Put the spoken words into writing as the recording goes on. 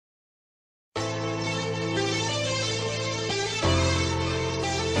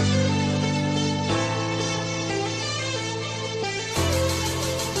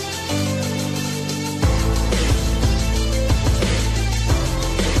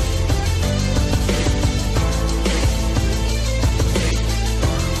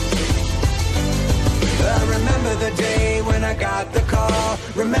got the call.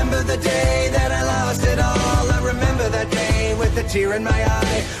 Remember the day that I lost it all. I remember that day with a tear in my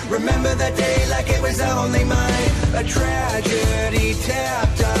eye. Remember that day like it was only mine. A tragedy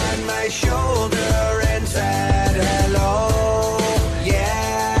tapped on my shoulder and said hello.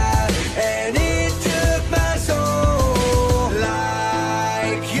 Yeah, and it took my soul.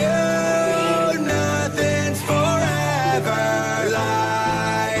 Like you, nothing's forever.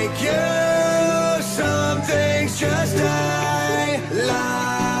 Like you, some things just die.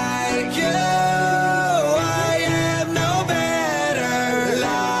 Like you, I am no better.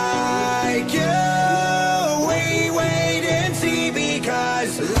 Like you, we wait and see,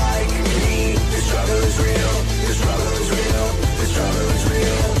 because like me, the struggle is real. The struggle is real. The struggle is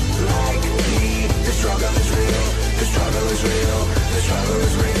real. Like me, the struggle is real. The struggle is real. The struggle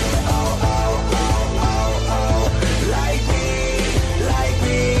is real. Oh, oh, oh, oh, oh. Like me, like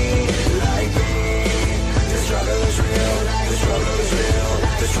me, like me. The struggle is real. The struggle is real.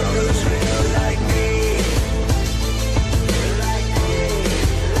 The struggle is real. Like me. Like me,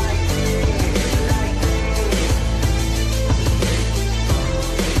 like me, like me.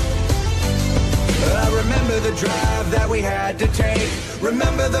 I remember the drive that we had to take.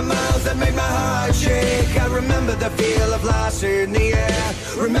 Remember the miles that made my heart shake. I remember the feel of loss in the air.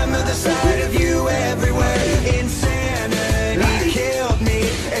 Remember the sight of you everywhere. Insanity killed me,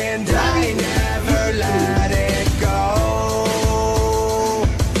 and I never let it go.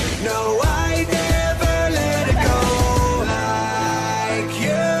 No, I never let it go. Like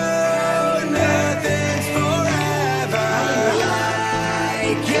you, nothing's forever.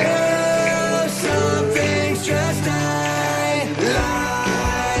 Like you, some things just die.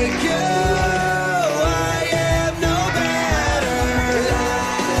 Like you, I am no better.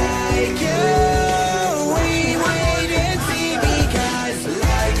 Like you, we wait and see, because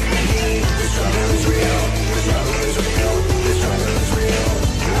like me, the struggle is real. The struggle is real. The struggle is real.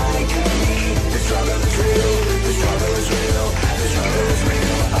 Like me, the struggle is real. The struggle is real. The struggle is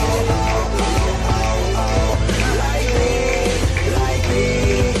real. Oh, oh, oh, oh, oh. Like me, like me,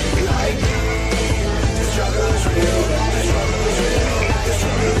 like me. The struggle is real. The struggle is real. The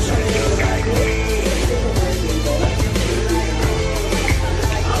struggle is real. Like me.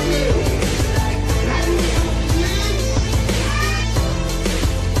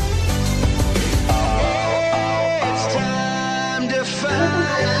 It's time to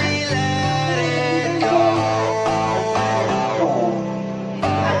finally let it go.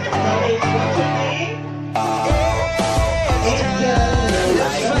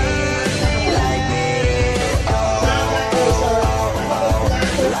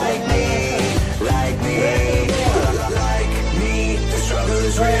 Like me, the struggle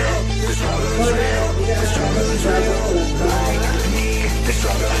is real. The struggle is real. The struggle is real. Like me, the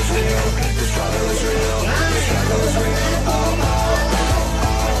struggle is real. The struggle is real. The struggle is real. Oh, oh, oh,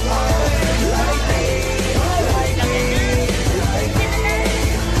 oh, oh. Like me, like me, like me.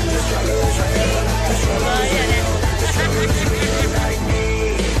 The struggle is real. The struggle is real. The struggle is real. Like me.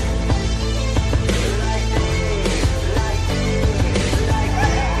 Like me, like me, like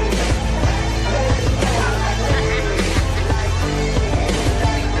me.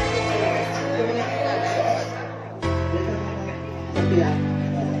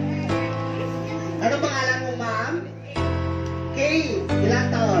 Ano pangalan mo, ma'am? Kay, ilang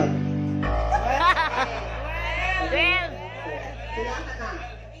taon? 12. Ilang ka na?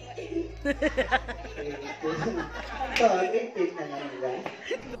 Ito, 18 na lang, guys.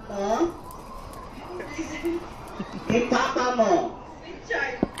 Oh? Yung papa mo?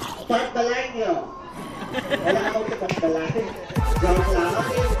 Pagbalay niyo? Wala akong pagbalay. Joke lang.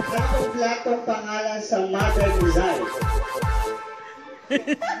 Ano kompletong pangalan sa mother ni Zhai?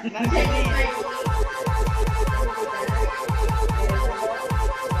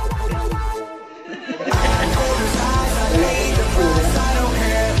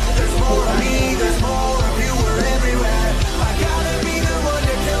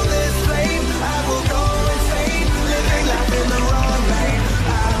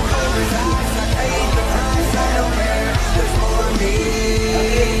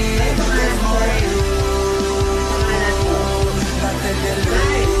 Nothing to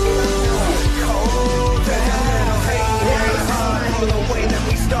lose. Cold to hell, hate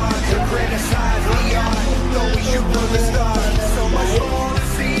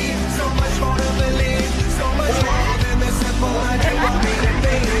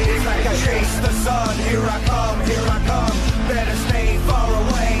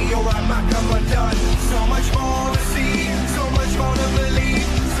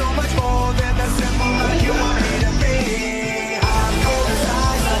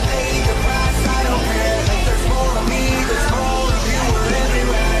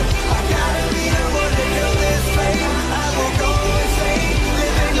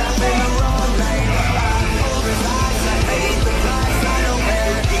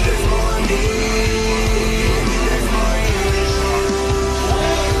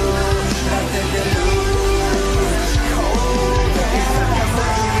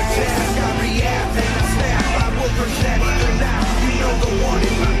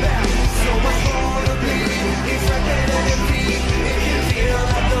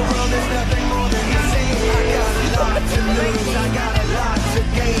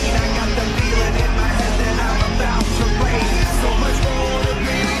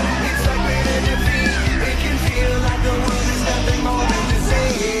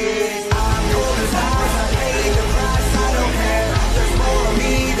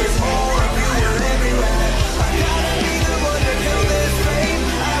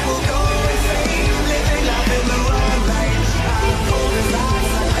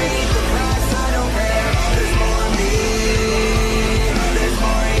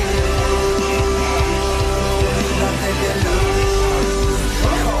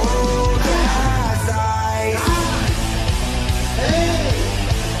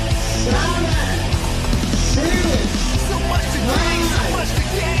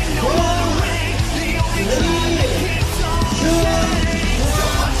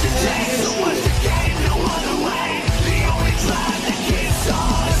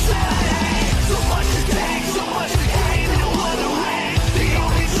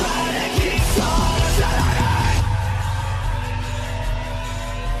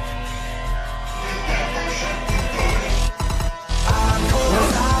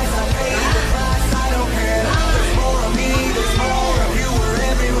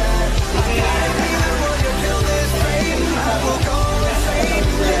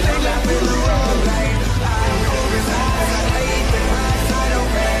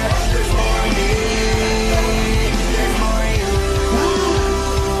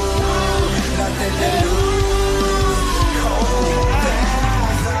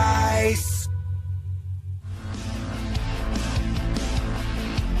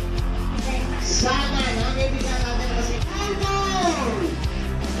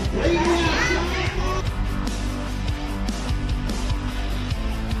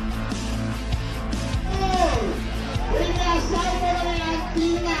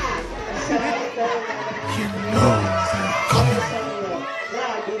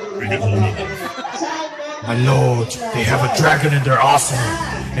My lord, they have a dragon in their arsenal,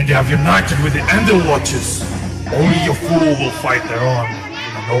 and they have united with the Ender Watchers. Only a fool will fight their army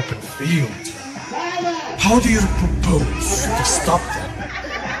in an open field. How do you propose to stop them?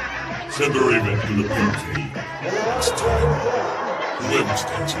 Send a raven to the pit. It's time. Whoever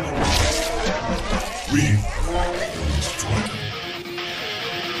stands in the way, we destroy them.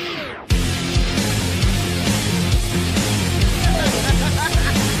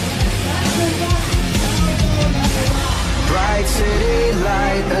 Bright city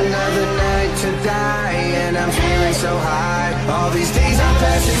light, another night to die, and I'm feeling so high. All these days are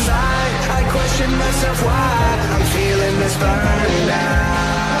passing by, I question myself why I'm feeling this burn out.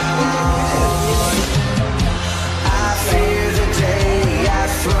 I fear the day I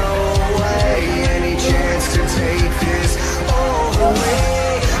throw away any chance to take this all the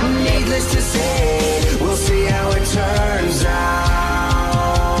way. Needless to say, we'll see how it turns out.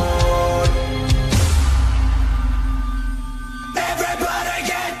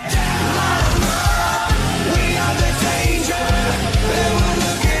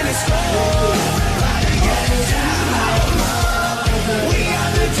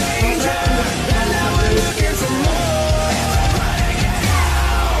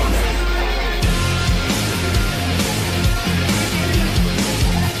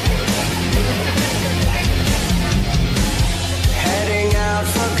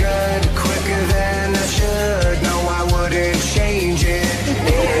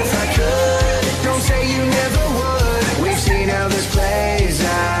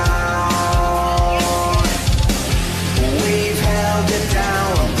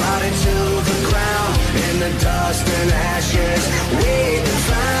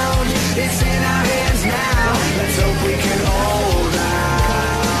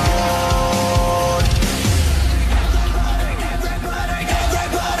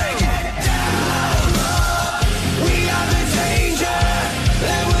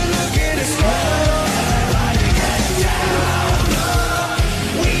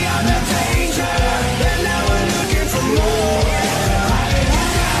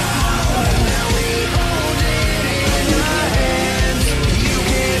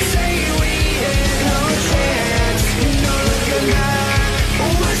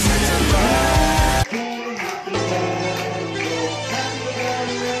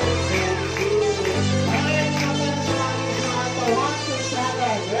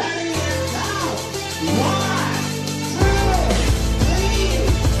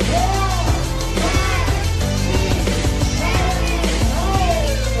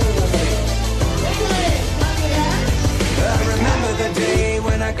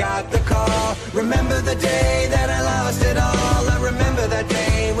 Remember the day that I lost it all. I remember that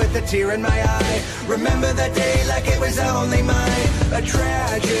day with a tear in my eye. Remember that day like it was only mine. A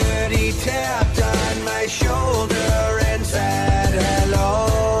tragedy tapped on my shoulder and said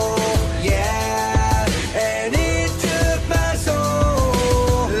hello. Yeah, and it took my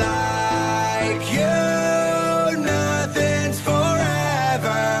soul. Like you, nothing's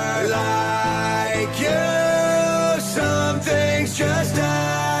forever. Like you, some things just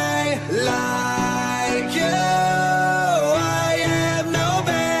die. Like you, I am no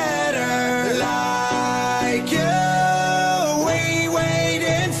better. Like you, we wait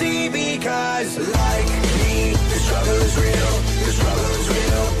and see, because like me, the struggle is real. The struggle is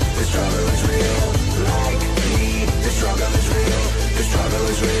real. The struggle is real. Like me, the struggle is real. The struggle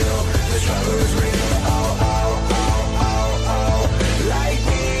is real. The struggle is real. Oh, oh, oh, oh, oh. Like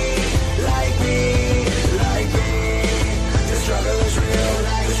me, like me, like me. The struggle is real.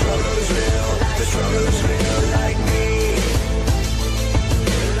 The struggle is real. The struggle is real. Like me.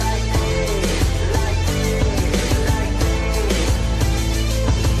 Like me, like me, like me.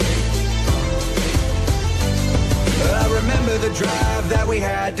 I remember the drive that we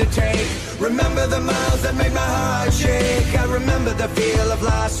had to take. Remember the miles that made my heart shake. I remember the feel of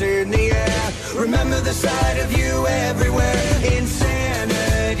loss in the air. Remember the sight of you everywhere.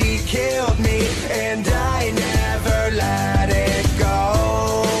 Insanity killed me, and I never let it go.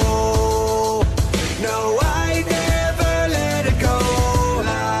 No, I never let it go.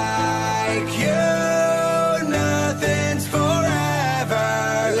 Like you, nothing's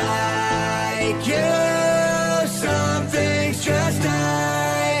forever. Like you, some things just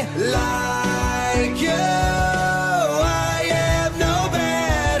die. Like you, I am no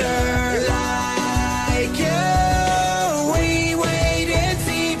better. Like you, we wait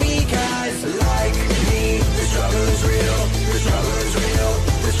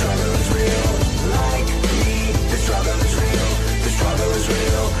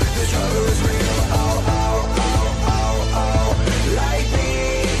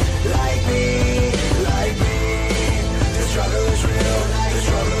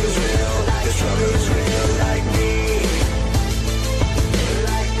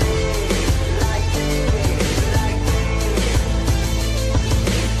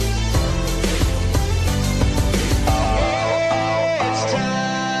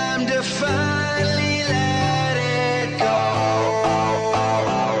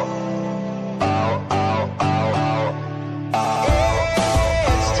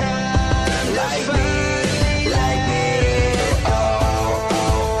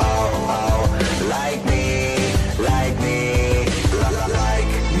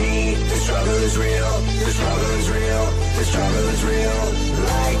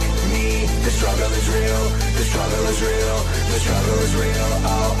struggle is real, the struggle is real.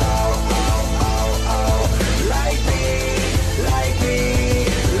 Oh, oh, oh, oh, oh. Like me, like me,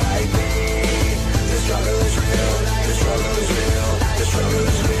 like me. The struggle is real, the struggle is real, the struggle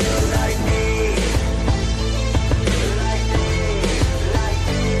is real. Like me.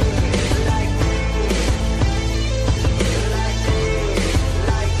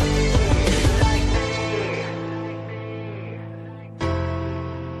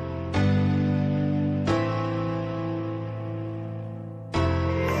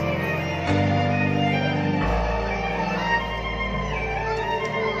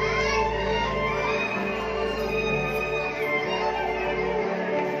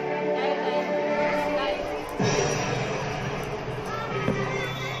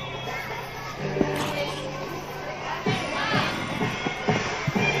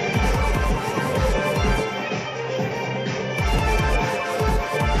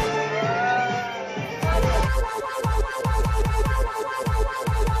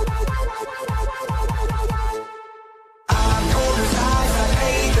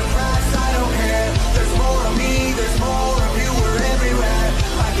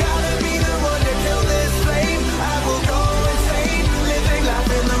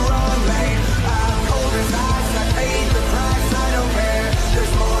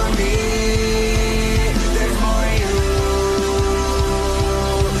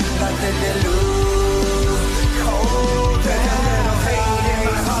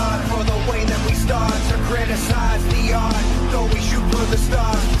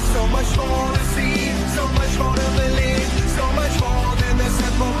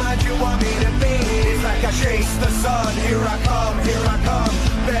 Chase the sun, here I come,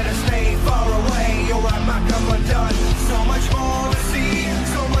 better stay far away, or I might come undone. So much more to see,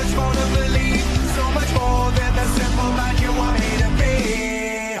 so much more to believe, so much more than the simple man you want me to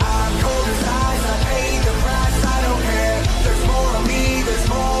be. I'm cold as ice, I paid the price, I don't care. There's more of me, there's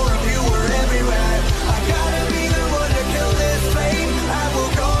more of you, we're everywhere. I gotta be the one to kill this flame, I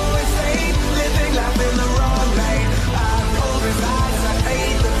will go insane, living life in the wrong lane. I'm cold as ice, I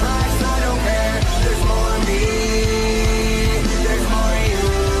paid the price, I don't care. There's more of me, there's more of you,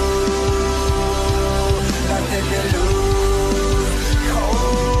 nothing to lose.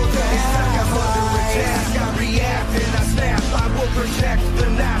 Cold as it's like I'm under attack, I react and I snap. I will protect the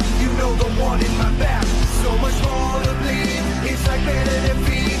knife, you know the one in my back. So much more to bleed, it's like better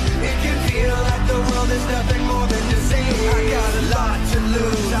defeat. It can feel like the world is nothing more than disease. I got a lot to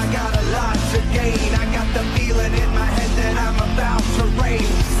lose, I got a lot to gain. I got the feeling in my head that I'm about to reign.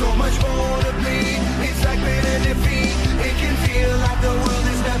 So much more to bleed, it's like better defeat.